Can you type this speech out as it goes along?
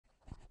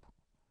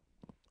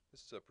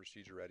This is a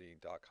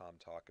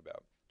ProcedureReady.com talk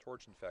about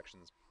ToRCHES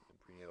infections and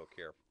prenatal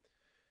care.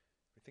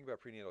 When you think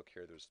about prenatal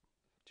care, there's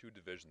two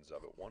divisions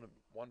of it.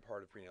 One part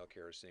of prenatal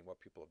care is seeing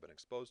what people have been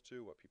exposed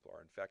to, what people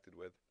are infected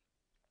with,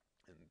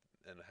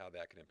 and how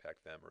that can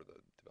impact them or the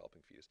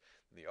developing fetus.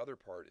 And the other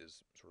part is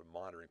sort of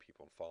monitoring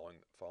people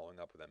and following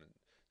up with them and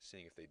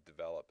seeing if they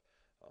develop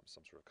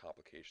some sort of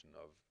complication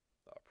of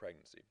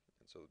pregnancy.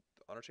 And so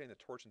understanding the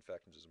ToRCHES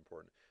infections is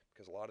important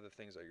because a lot of the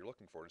things that you're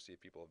looking for to see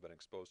if people have been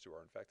exposed to or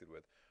infected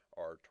with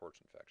are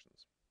ToRCHES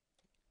infections.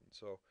 And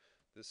so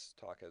this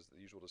talk has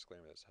the usual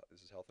disclaimer that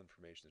this is health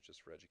information, it's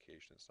just for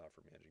education, it's not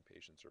for managing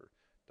patients or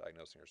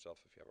diagnosing yourself.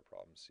 If you have a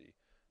problem, see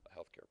a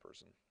healthcare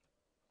person.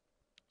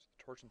 So the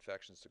ToRCHES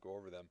infections, to go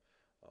over them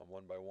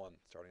one by one,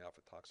 starting off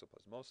with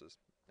Toxoplasmosis.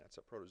 That's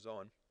a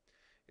protozoan.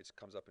 It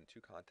comes up in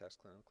two contexts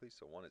clinically.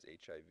 So one is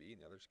HIV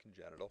and the other is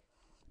congenital.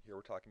 Here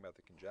we're talking about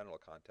the congenital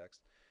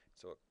context.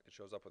 So it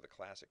shows up with a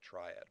classic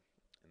triad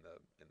in the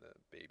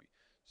baby.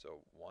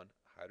 So one,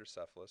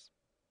 hydrocephalus,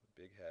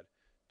 big head.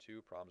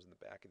 Two, problems in the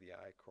back of the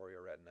eye,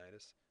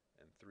 chorioretinitis.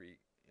 And three,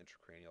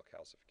 intracranial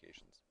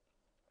calcifications.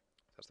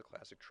 That's the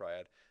classic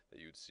triad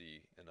that you would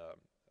see in a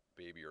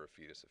baby or a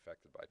fetus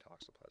affected by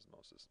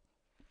toxoplasmosis.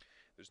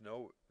 There's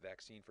no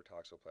vaccine for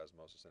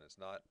toxoplasmosis, and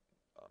it's not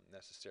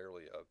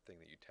necessarily a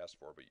thing that you test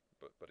for,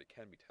 but it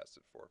can be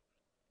tested for.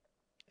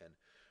 And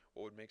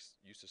what would make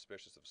you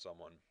suspicious of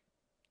someone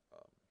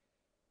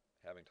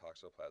having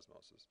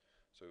toxoplasmosis?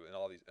 So in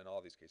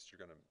all these cases,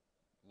 you're going to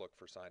look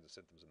for signs and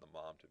symptoms in the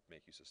mom to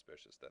make you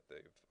suspicious that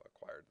they've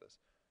acquired this.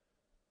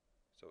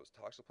 So it's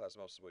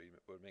toxoplasmosis. What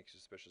would make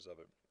you suspicious of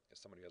it is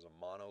somebody who has a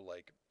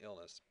mono-like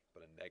illness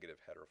but a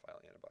negative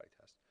heterophile antibody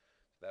test.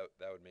 So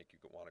that would make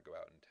you want to go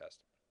out and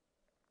test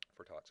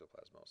for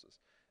toxoplasmosis.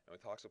 And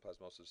with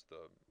toxoplasmosis,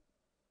 the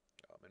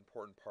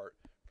important part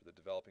for the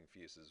developing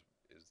fetus is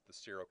the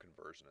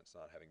seroconversion. It's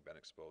not having been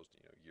exposed,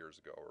 years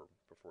ago or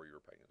before you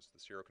were pregnant. It's the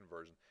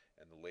seroconversion,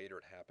 and the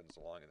later it happens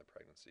along in the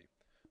pregnancy,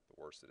 the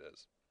worse it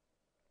is.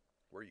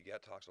 Where you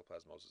get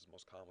toxoplasmosis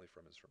most commonly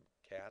is from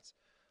cats,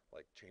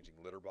 like changing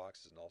litter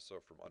boxes, and also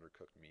from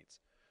undercooked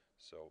meats.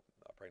 So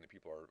pregnant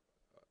people are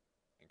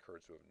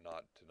encouraged to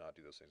not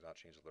do those things, not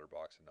change the litter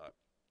box and not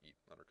eat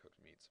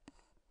undercooked meats.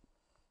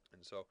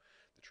 And so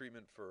the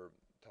treatment for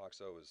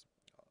toxo is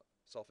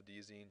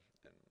sulfadiazine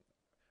and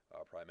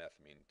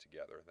primethamine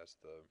together. That's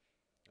the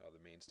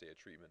mainstay of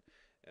treatment.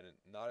 And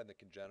not in the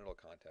congenital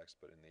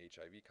context, but in the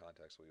HIV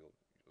context, where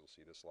you'll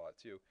see this a lot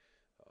too.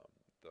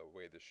 The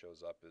way this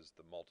shows up is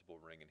the multiple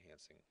ring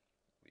enhancing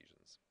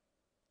lesions,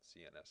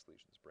 CNS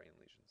lesions, brain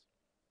lesions.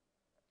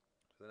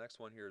 So the next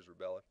one here is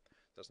rubella.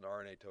 That's an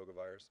RNA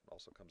togavirus.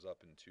 Also comes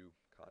up in two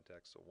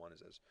contexts. So one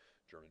is as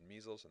German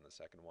measles, and the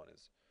second one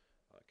is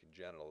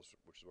congenitals,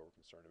 which is what we're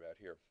concerned about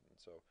here.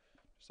 And so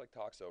just like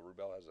toxo,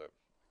 rubella has a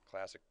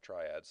classic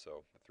triad.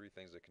 So the three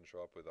things that can show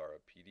up with are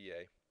a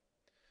PDA,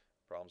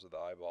 problems with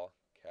the eyeball,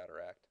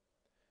 cataract,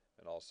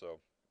 and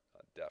also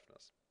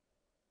deafness.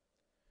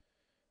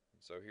 And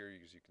so here,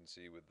 as you can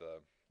see with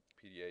the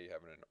PDA, you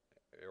have an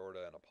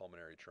aorta and a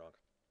pulmonary trunk.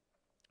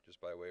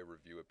 Just by way of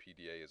review, a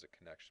PDA is a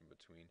connection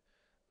between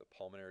the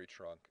pulmonary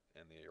trunk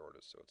and the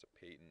aorta. So it's a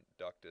patent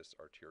ductus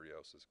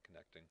arteriosus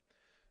connecting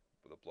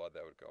with the blood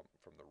that would go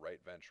from the right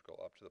ventricle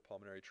up to the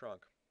pulmonary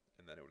trunk,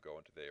 and then it would go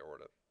into the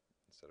aorta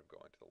instead of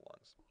going to the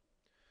lungs.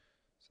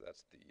 So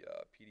that's the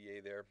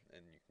PDA there,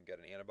 and you can get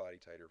an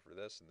antibody titer for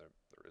this, and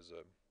there is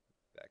a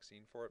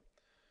vaccine for it.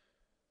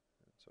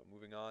 And so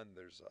moving on,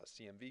 there's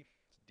CMV.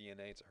 It's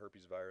DNA. It's a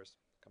herpes virus.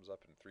 It comes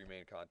up in three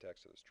main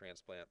contexts. So there's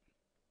transplant,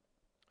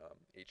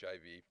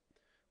 HIV,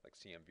 like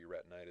Cmv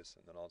retinitis,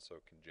 and then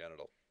also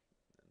congenital.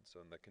 And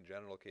so in the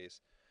congenital case,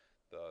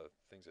 the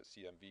things that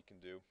CMV can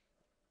do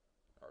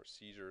are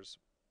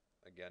seizures,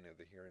 again,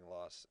 the hearing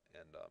loss,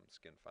 and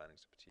skin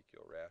findings,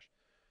 petechial rash.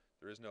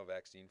 There is no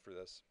vaccine for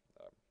this,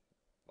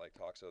 like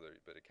toxo,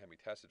 but it can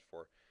be tested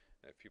for.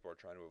 And if people are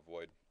trying to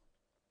avoid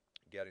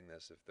getting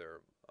this, if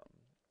they're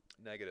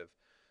negative,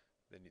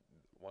 then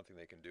one thing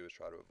they can do is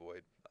try to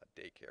avoid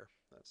daycare.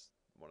 That's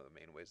one of the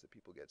main ways that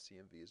people get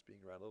CMV, is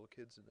being around little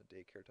kids in a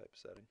daycare type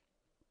setting.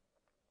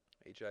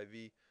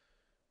 HIV,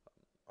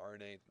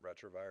 RNA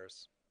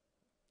retrovirus.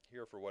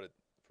 Here, for what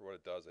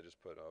it does, I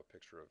just put a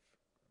picture of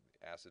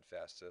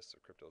acid-fast cysts or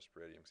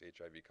cryptosporidium, because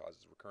HIV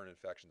causes recurrent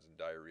infections and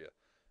diarrhea,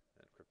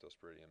 and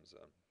cryptosporidium is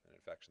an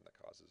infection that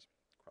causes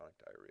chronic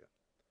diarrhea.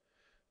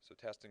 So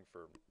testing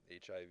for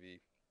HIV,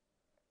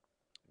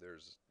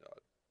 there's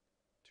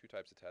two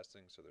types of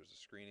testing. So there's a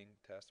screening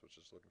test, which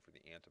is looking for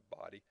the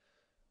antibody.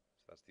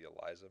 So that's the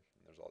ELISA.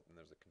 And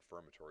there's a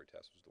confirmatory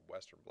test, which is the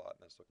Western blot,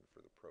 and that's looking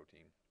for the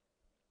protein.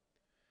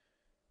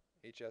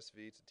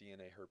 HSV, it's a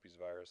DNA herpes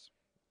virus.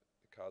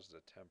 It causes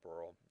a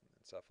temporal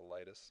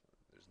encephalitis.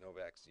 There's no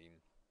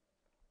vaccine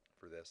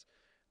for this.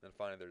 And then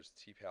finally, there's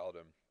T.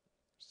 Pallidum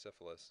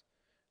Syphilis.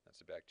 That's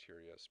a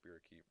bacteria,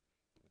 spirochete.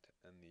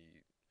 And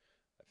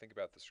I think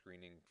about the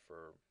screening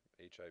for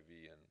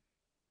HIV and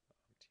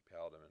T.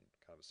 pallidum in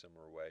kind of a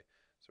similar way.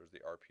 So there's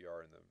the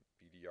RPR and the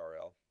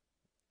VDRL,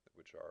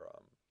 which are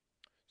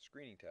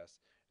screening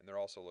tests, and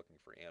they're also looking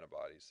for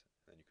antibodies.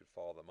 And then you could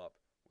follow them up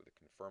with a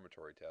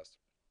confirmatory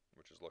test,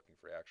 which is looking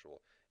for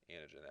actual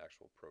antigen,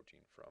 actual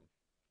protein from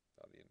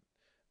the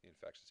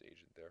infectious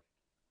agent there.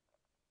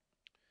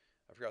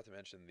 I forgot to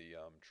mention the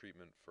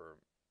treatment for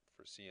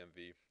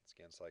CMV,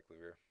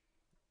 scancyclovir.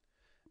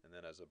 And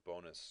then as a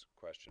bonus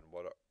question,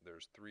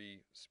 there's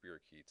 3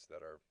 spirochetes that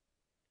are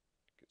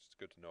it's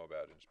good to know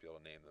about and just be able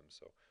to name them.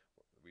 So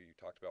we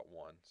talked about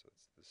one, so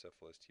it's the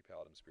syphilis T.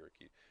 pallidum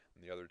spirochete,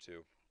 and the other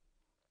 2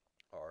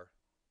 are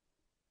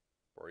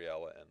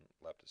Borrelia and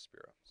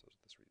Leptospira. So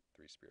those are the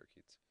 3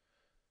 spirochetes.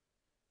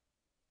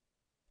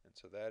 And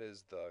so that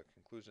is the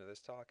conclusion of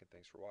this talk, and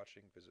thanks for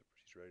watching. Visit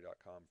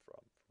ProcedureReady.com for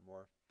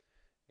more,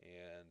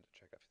 and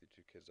check out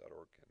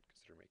 52kids.org and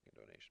consider making a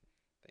donation.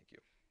 Thank you.